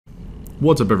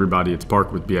What's up everybody, it's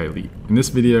Park with BI Elite. In this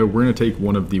video, we're going to take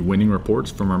one of the winning reports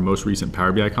from our most recent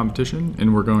Power BI competition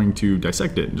and we're going to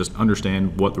dissect it and just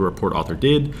understand what the report author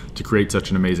did to create such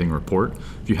an amazing report.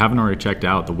 If you haven't already checked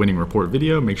out the winning report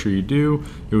video, make sure you do.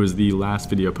 It was the last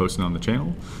video posted on the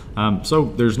channel. So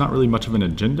there's not really much of an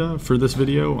agenda for this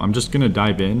video. I'm just going to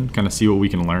dive in, kind of see what we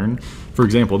can learn. For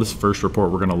example, this first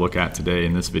report we're going to look at today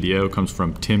in this video comes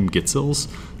from Tim Gitsels.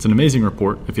 It's an amazing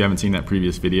report. If you haven't seen that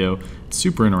previous video, it's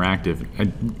super interactive.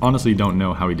 I honestly don't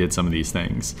know how he did some of these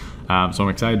things. So I'm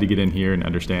excited to get in here and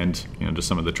understand, just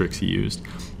some of the tricks he used.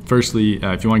 Firstly,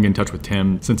 if you want to get in touch with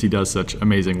Tim, since he does such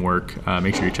amazing work,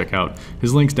 make sure you check out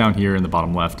his links down here in the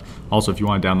bottom left. Also, if you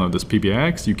want to download this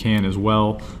PBIX, you can as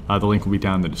well. The link will be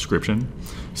down in the description.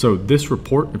 So this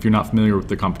report, if you're not familiar with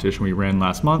the competition we ran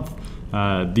last month,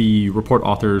 the report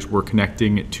authors were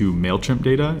connecting it to MailChimp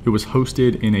data. It was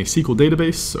hosted in a SQL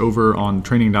database over on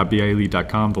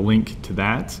training.bielite.com. The link to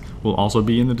that will also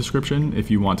be in the description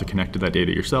if you want to connect to that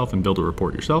data yourself and build a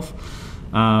report yourself.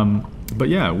 But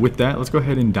yeah, with that, let's go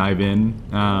ahead and dive in.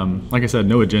 Like I said,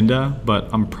 no agenda, but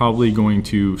I'm probably going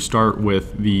to start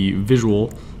with the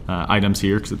visual items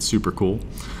here because it's super cool.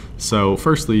 So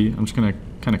firstly, I'm just going to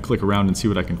kind of click around and see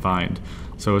what I can find.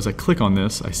 So as I click on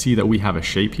this, I see that we have a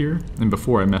shape here. And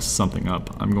before I mess something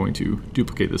up, I'm going to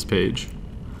duplicate this page.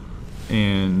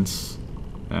 And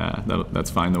that's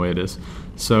fine the way it is.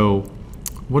 So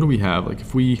what do we have? Like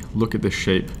if we look at this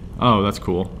shape, oh, that's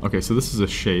cool. Okay, so this is a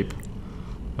shape,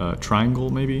 triangle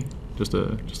maybe, just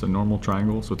a normal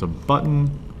triangle. So it's a button.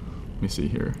 Let me see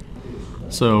here.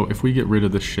 So if we get rid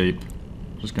of this shape,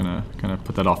 just gonna kind of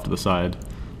put that off to the side.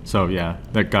 So yeah,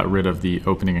 that got rid of the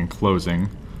opening and closing.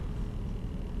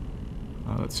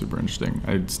 That's super interesting.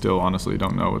 I still honestly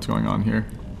don't know what's going on here.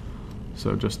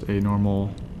 So just a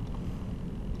normal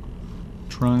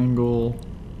triangle,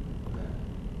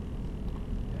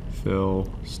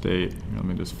 fill, state. Let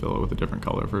me just fill it with a different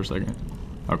color for a second.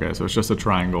 Okay, so it's just a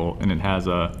triangle and it has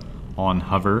a on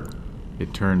hover,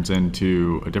 it turns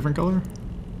into a different color.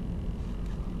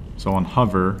 So on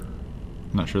hover,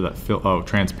 I'm not sure that fill, oh,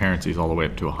 transparency is all the way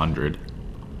up to 100.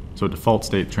 So default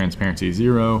state transparency is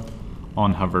 0.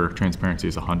 On hover, transparency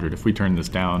is 100. If we turn this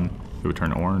down, it would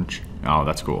turn orange. Oh,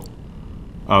 that's cool.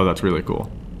 Oh, that's really cool.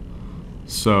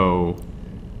 So,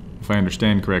 if I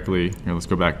understand correctly, here, let's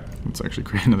go back. Let's actually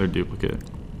create another duplicate.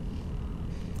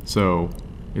 So,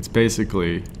 it's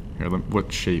basically, here,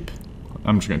 what shape?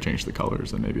 I'm just going to change the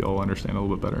colors and maybe I'll understand a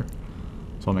little bit better.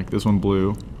 So, I'll make this one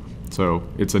blue. So,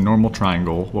 it's a normal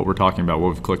triangle. What we're talking about,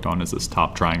 what we've clicked on is this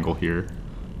top triangle here.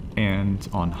 And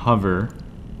on hover,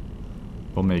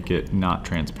 we'll make it not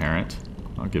transparent.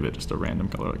 I'll give it just a random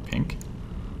color like pink.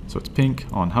 So it's pink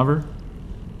on hover.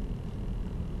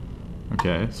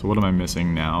 Okay, so what am I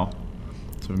missing now?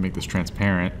 So we make this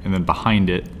transparent and then behind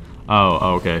it,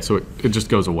 oh okay, so it just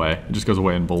goes away. It just goes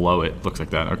away and below it looks like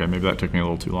that. Okay, maybe that took me a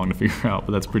little too long to figure out,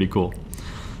 but that's pretty cool.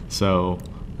 So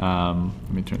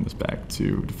let me turn this back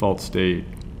to default state,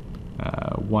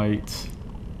 white,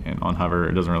 and on hover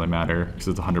it doesn't really matter because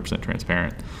it's 100%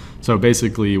 transparent. So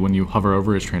basically when you hover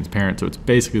over it's transparent, so it's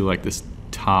basically like this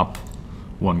top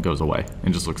one goes away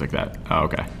and just looks like that. Oh,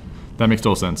 okay, that makes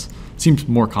total sense. Seems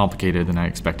more complicated than I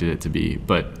expected it to be,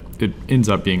 but it ends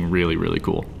up being really, really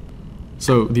cool.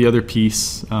 So the other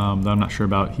piece that I'm not sure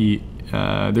about,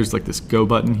 there's like this go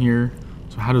button here.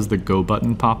 So how does the go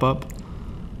button pop up?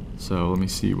 So let me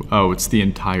see. Oh, it's the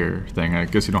entire thing. I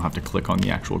guess you don't have to click on the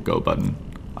actual go button.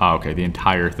 Oh, okay, the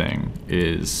entire thing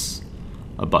is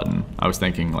a button. I was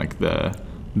thinking like the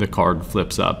card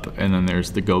flips up and then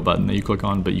there's the go button that you click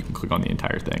on, but you can click on the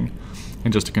entire thing.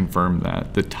 And just to confirm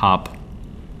that, the top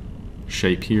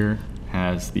shape here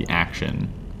has the action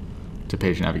to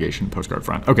page navigation postcard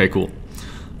front. Okay, cool.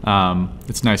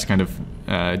 It's nice kind of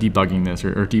debugging this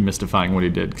or demystifying what he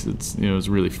did because it's it was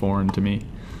really foreign to me.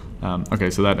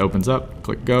 Okay, so that opens up,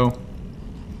 click go.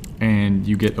 And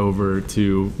you get over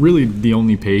to really the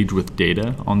only page with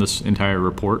data on this entire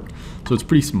report. So it's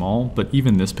pretty small, but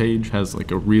even this page has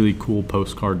like a really cool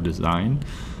postcard design.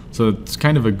 So it's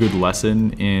kind of a good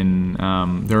lesson in,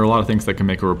 there are a lot of things that can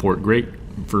make a report great.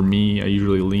 For me, I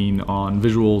usually lean on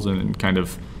visuals and kind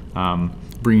of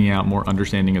bringing out more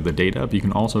understanding of the data, but you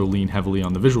can also lean heavily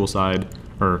on the visual side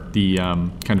or the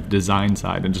kind of design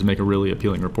side and just make a really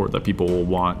appealing report that people will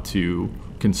want to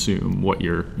consume what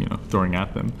you're throwing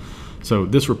at them. So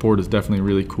this report is definitely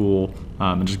really cool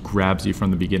and just grabs you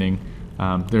from the beginning.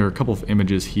 There are a couple of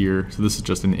images here. So this is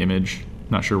just an image.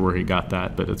 Not sure where he got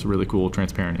that, but it's a really cool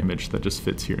transparent image that just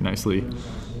fits here nicely.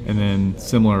 And then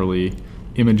similarly,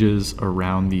 images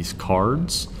around these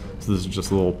cards. So this is just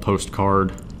a little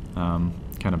postcard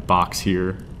kind of box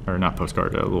here or not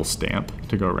postcard, a little stamp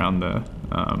to go around the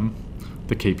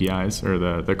KPIs or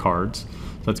the cards.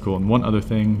 So that's cool. And one other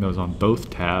thing that was on both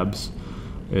tabs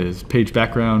is page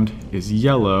background is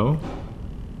yellow,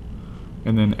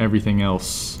 and then everything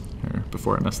else, here,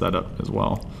 before I mess that up as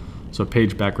well. So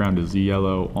page background is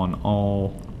yellow on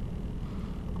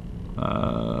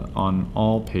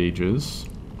all pages,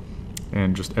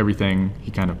 and just everything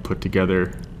he kind of put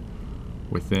together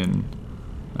within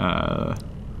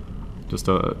just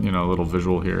a little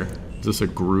visual here. Is this a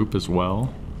group as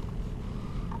well?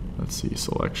 Let's see,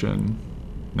 selection.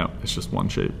 No, it's just one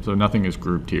shape, so nothing is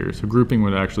grouped here. So grouping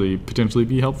would actually potentially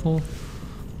be helpful.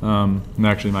 And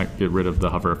actually might get rid of the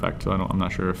hover effect, so I'm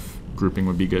not sure if grouping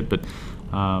would be good, but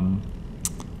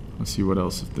let's see what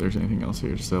else, if there's anything else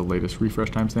here. Just the latest refresh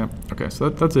timestamp. Okay, so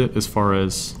that's it as far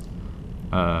as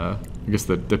I guess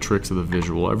the tricks of the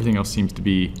visual. Everything else seems to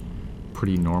be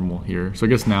pretty normal here. So I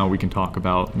guess now we can talk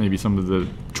about maybe some of the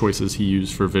choices he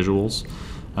used for visuals.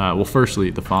 Well, firstly,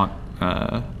 the font.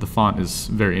 The font is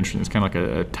very interesting. It's kind of like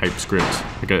a TypeScript,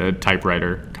 like a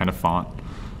typewriter kind of font.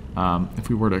 If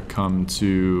we were to come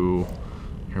to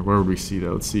here, where would we see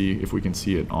that? Let's see if we can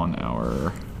see it on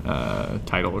our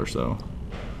title or so.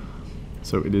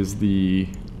 So it is the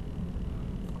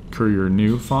Courier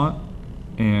New font,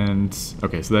 and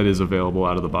okay, so that is available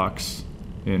out of the box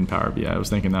in Power BI. I was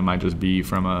thinking that might just be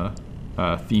from a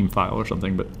theme file or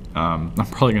something, but I'm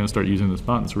probably going to start using this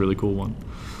font. It's a really cool one.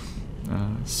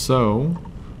 So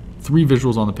 3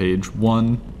 visuals on the page.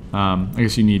 One, I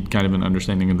guess you need kind of an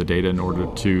understanding of the data in order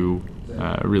to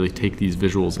really take these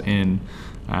visuals in.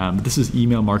 This is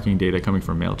email marketing data coming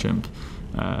from MailChimp.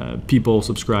 People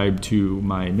subscribe to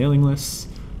my mailing lists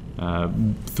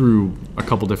through a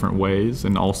couple different ways,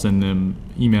 and I'll send them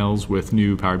emails with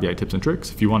new Power BI tips and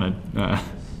tricks. If you want to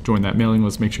join that mailing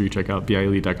list, make sure you check out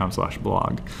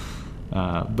bielite.com/blog.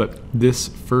 But this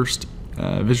first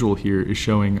visual here is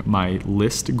showing my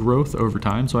list growth over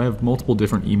time. So I have multiple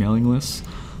different emailing lists.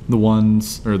 The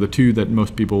ones, or the 2 that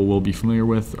most people will be familiar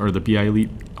with, are the BI Elite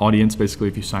audience. Basically,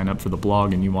 if you sign up for the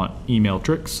blog and you want email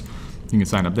tricks, you can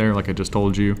sign up there like I just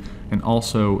told you. And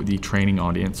also the training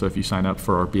audience. So if you sign up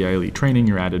for our BI Elite training,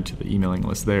 you're added to the emailing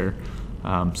list there,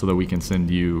 so that we can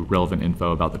send you relevant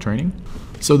info about the training.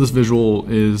 So this visual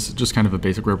is just kind of a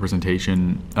basic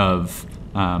representation of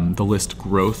the list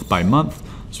growth by month.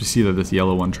 So we see that this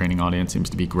yellow one, training audience, seems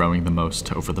to be growing the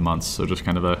most over the months. So just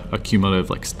kind of a cumulative,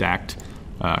 like stacked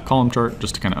column chart,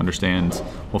 just to kind of understand,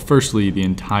 well, firstly, the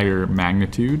entire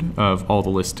magnitude of all the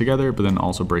lists together, but then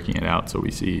also breaking it out so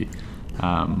we see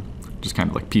just kind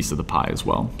of like piece of the pie as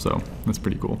well. So that's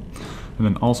pretty cool. And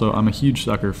then also, I'm a huge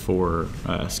sucker for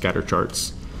scatter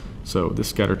charts. So this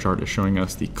scatter chart is showing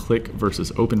us the click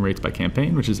versus open rates by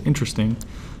campaign, which is interesting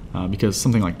because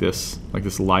something like this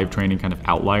live training kind of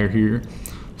outlier here.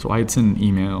 So I had sent an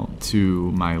email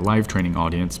to my live training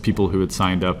audience, people who had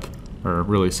signed up or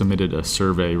really submitted a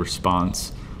survey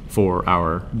response for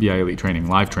our BI Elite training,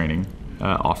 live training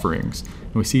offerings.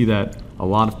 And we see that a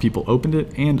lot of people opened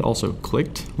it and also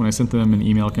clicked when I sent them an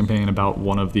email campaign about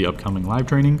one of the upcoming live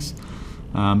trainings.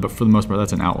 But for the most part,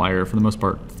 that's an outlier. For the most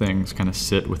part, things kind of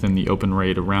sit within the open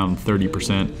rate around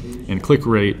 30%, and click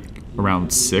rate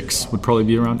around 6 would probably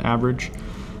be around average.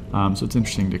 So it's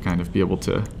interesting to kind of be able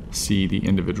to see the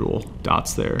individual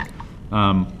dots there.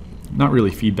 Not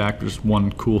really feedback, but just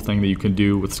one cool thing that you can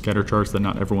do with scatter charts that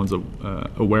not everyone's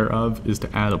aware of is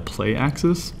to add a play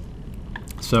axis.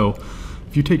 So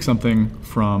if you take something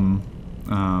from,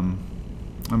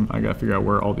 I gotta figure out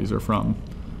where all these are from,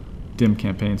 dim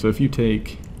campaign. So if you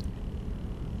take,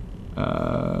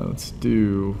 let's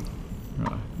do,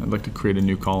 I'd like to create a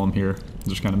new column here,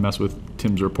 just kind of mess with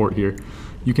Tim's report here.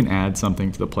 You can add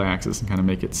something to the play axis and kind of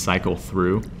make it cycle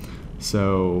through.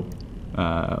 So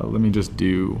let me just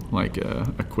do like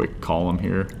a quick column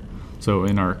here. So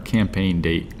in our campaign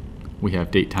date, we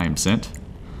have date time sent.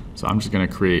 So I'm just going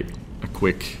to create a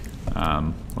quick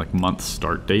like month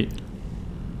start date,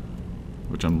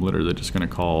 which I'm literally just going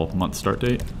to call month start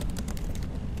date.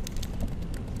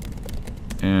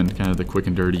 And kind of the quick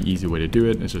and dirty easy way to do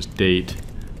it is just date,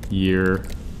 year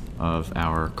of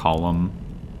our column,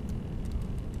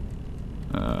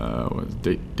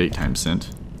 date time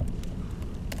sent,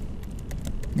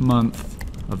 month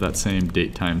of that same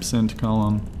date time sent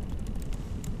column,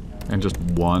 and just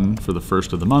 1 for the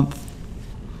first of the month.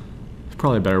 It's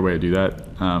probably a better way to do that.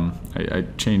 I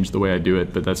changed the way I do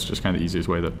it, but that's just kind of the easiest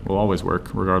way that will always work,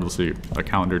 regardless of a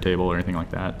calendar table or anything like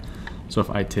that. So if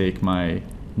I take my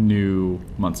new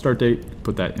month start date,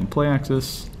 put that in play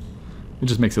axis, it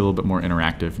just makes it a little bit more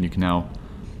interactive, and you can now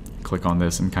click on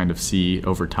this and kind of see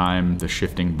over time the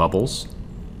shifting bubbles.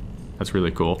 That's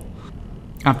really cool.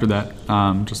 after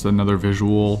that, just another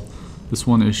visual. This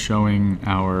one is showing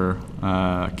our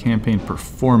campaign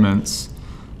performance.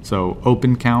 So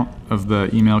open count of the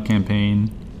email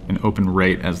campaign and open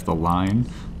rate as the line.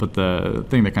 But the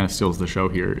thing that kind of steals the show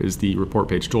here is the report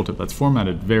page tooltip that's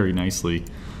formatted very nicely.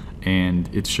 And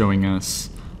it's showing us,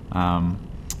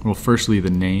 well, firstly,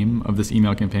 the name of this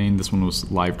email campaign. This one was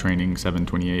live training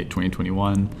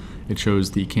 7/28/2021. It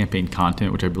shows the campaign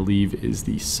content, which I believe is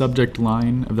the subject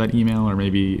line of that email, or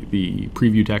maybe the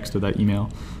preview text of that email,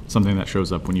 something that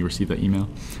shows up when you receive that email.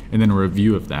 And then a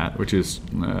review of that, which is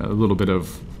a little bit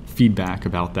of feedback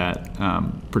about that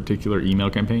particular email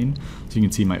campaign. So you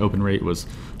can see my open rate was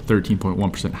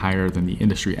 13.1% higher than the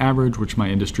industry average, which my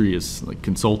industry is like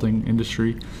consulting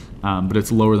industry, but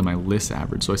it's lower than my list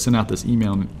average. So I sent out this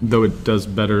email, and though it does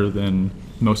better than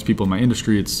most people in my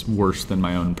industry, it's worse than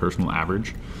my own personal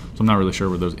average. So I'm not really sure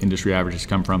where those industry averages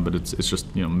come from, but it's just,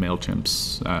 you know,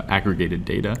 MailChimp's aggregated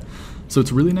data. So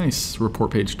it's a really nice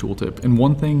report page tooltip. And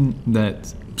one thing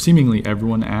that seemingly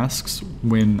everyone asks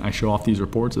when I show off these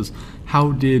reports is,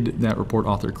 how did that report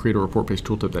author create a report page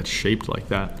tooltip that's shaped like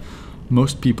that?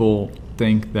 Most people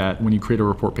think that when you create a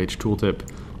report page tooltip,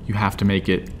 you have to make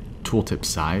it tooltip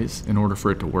size in order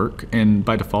for it to work. And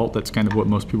by default, that's kind of what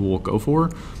most people will go for.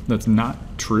 That's not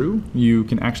true. You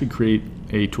can actually create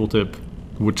a tooltip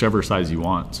whichever size you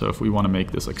want. So if we want to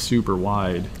make this like super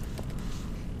wide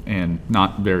and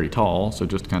not very tall, so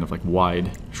just kind of like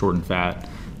wide, short and fat,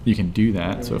 you can do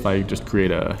that. So if I just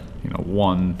create a,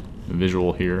 one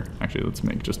visual here, actually let's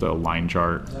make just a line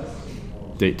chart,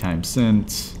 date, time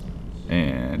sent,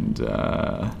 and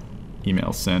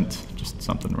email sent, just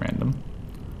something random.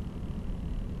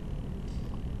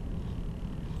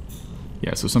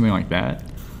 Yeah, so something like that.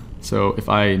 So if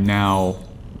I now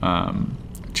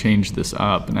change this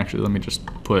up, and actually let me just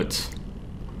put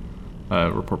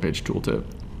a report page tooltip.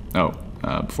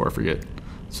 Before I forget.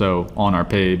 So on our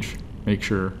page, make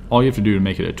sure all you have to do to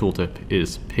make it a tooltip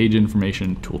is page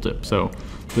information tooltip. So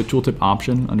the tooltip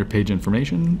option under page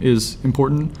information is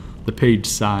important. The page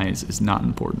size is not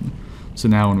important. So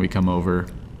now when we come over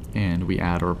and we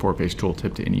add a report page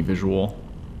tooltip to any visual,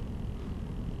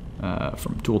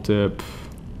 from tooltip,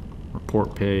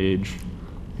 report page,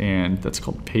 and that's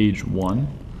called page 1.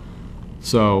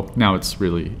 So now it's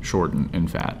really short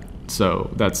and fat.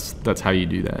 So that's how you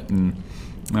do that. And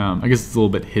I guess it's a little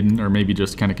bit hidden, or maybe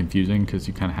just kind of confusing, because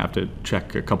you kind of have to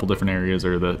check a couple different areas,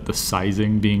 or the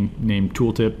sizing being named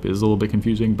tooltip is a little bit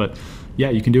confusing. But yeah,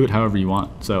 you can do it however you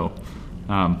want. So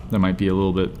that might be a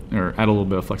little bit, or add a little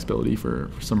bit of flexibility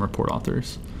for some report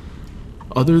authors.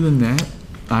 Other than that,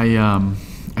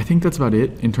 I think that's about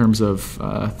it in terms of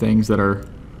things that are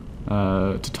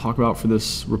to talk about for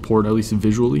this report, at least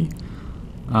visually.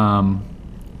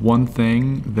 One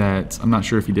thing that I'm not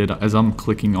sure if you did, as I'm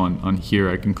clicking on here,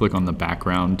 I can click on the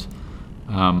background.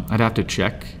 I'd have to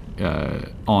check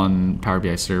on Power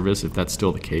BI service if that's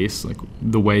still the case. Like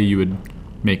the way you would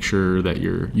make sure that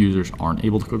your users aren't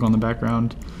able to click on the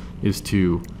background is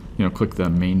to click the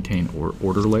maintain or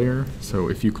order layer. So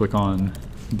if you click on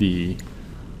the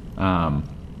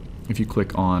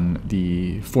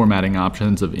formatting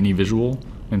options of any visual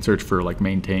and search for like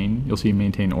maintain, you'll see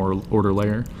maintain or order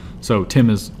layer. So Tim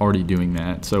is already doing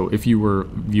that. So if you were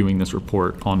viewing this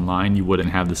report online, you wouldn't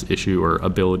have this issue or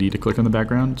ability to click on the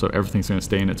background. So everything's going to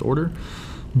stay in its order.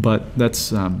 But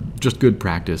that's just good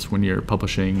practice when you're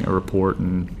publishing a report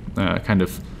and kind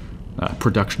of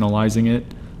productionalizing it.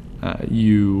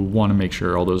 You want to make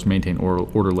sure all those maintain or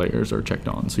order layers are checked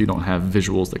on, so you don't have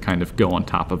visuals that kind of go on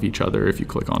top of each other if you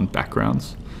click on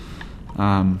backgrounds.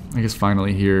 I guess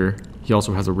finally here, he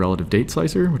also has a relative date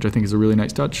slicer, which I think is a really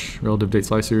nice touch. Relative date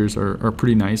slicers are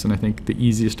pretty nice, and I think the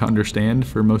easiest to understand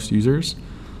for most users.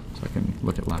 So I can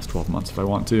look at last 12 months if I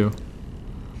want to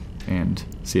and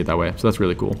see it that way. So that's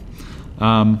really cool.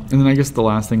 And then I guess the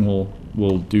last thing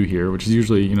we'll do here, which is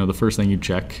usually the first thing you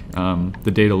check,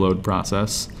 the data load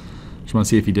process. Just want to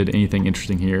see if he did anything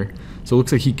interesting here. So it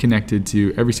looks like he connected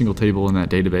to every single table in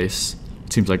that database.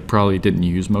 It seems like probably didn't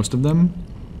use most of them.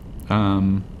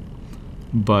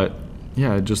 But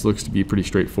yeah, it just looks to be pretty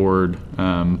straightforward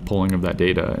pulling of that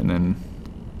data, and then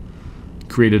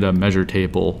created a measure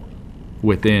table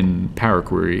within Power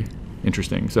Query.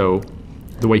 Interesting. So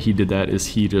the way he did that is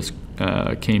he just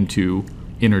came to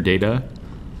inner data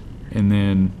and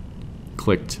then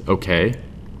clicked OK,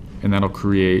 and that'll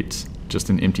create just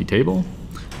an empty table.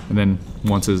 And then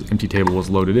once his empty table was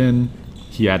loaded in,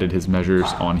 he added his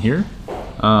measures on here.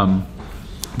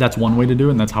 That's one way to do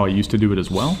it, and that's how I used to do it as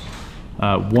well.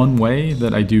 One way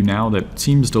that I do now that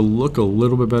seems to look a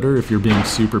little bit better if you're being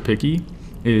super picky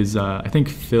is I think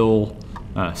fill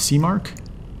CMark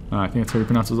I think that's how you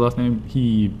pronounce his last name.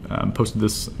 He posted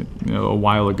this a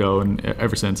while ago, and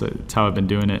ever since, it's how I've been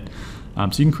doing it. So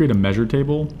you can create a measure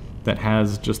table that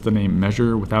has just the name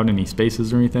measure without any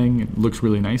spaces or anything. It looks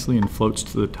really nicely and floats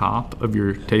to the top of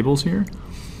your tables here.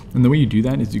 And the way you do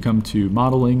that is you come to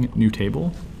modeling, new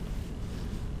table.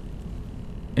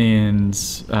 And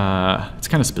it's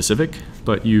kind of specific,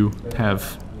 but you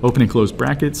have open and close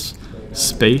brackets,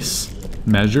 space,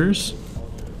 measures,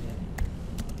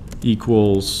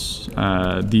 equals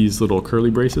these little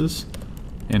curly braces,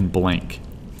 and blank.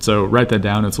 So write that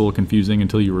down. It's a little confusing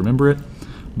until you remember it,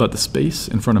 but the space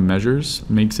in front of measures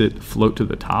makes it float to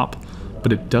the top,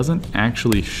 but it doesn't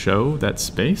actually show that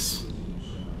space.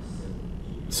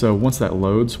 So once that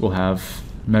loads, we'll have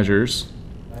measures.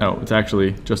 Oh, it's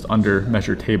actually just under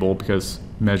measure table because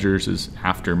measures is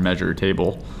after measure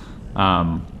table.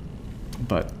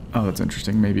 But, oh, that's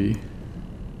interesting. Maybe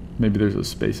there's a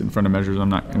space in front of measures. I'm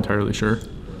not entirely sure.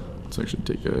 Let's actually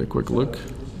take a quick look.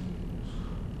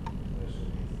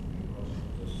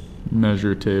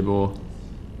 Measure table.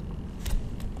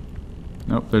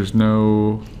 Nope, there's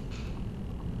no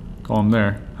column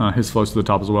there. His floats to the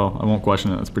top as well. I won't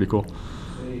question it. That's pretty cool.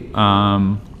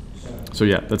 So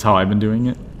yeah, that's how I've been doing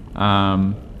it.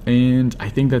 And I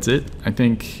think that's it. I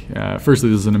think, firstly,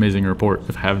 this is an amazing report.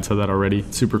 If I haven't said that already,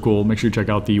 super cool. Make sure you check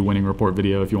out the winning report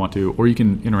video if you want to, or you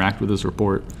can interact with this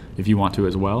report if you want to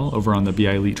as well over on the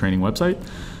BI Elite Training website.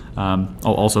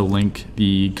 I'll also link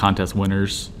the contest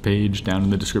winners page down in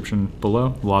the description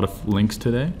below. A lot of links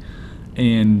today.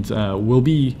 And we'll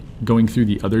be going through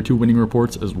the other 2 winning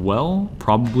reports as well,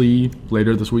 probably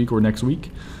later this week or next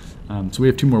week. So we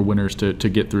have 2 more winners to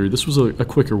get through. This was a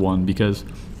quicker one because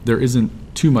there isn't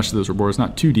too much to this report. It's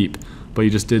not too deep, but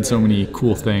you just did so many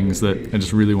cool things that I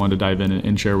just really wanted to dive in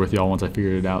and share with y'all once I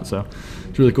figured it out. So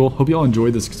it's really cool. Hope y'all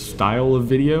enjoyed this style of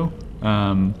video.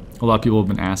 A lot of people have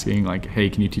been asking, like, hey,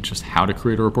 can you teach us how to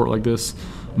create a report like this?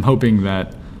 I'm hoping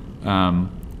that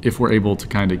if we're able to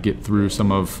kind of get through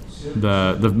some of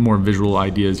the more visual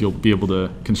ideas, you'll be able to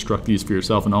construct these for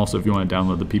yourself. And also, if you want to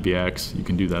download the PPX, you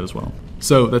can do that as well.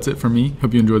 So that's it for me.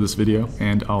 Hope you enjoyed this video,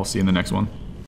 and I'll see you in the next one.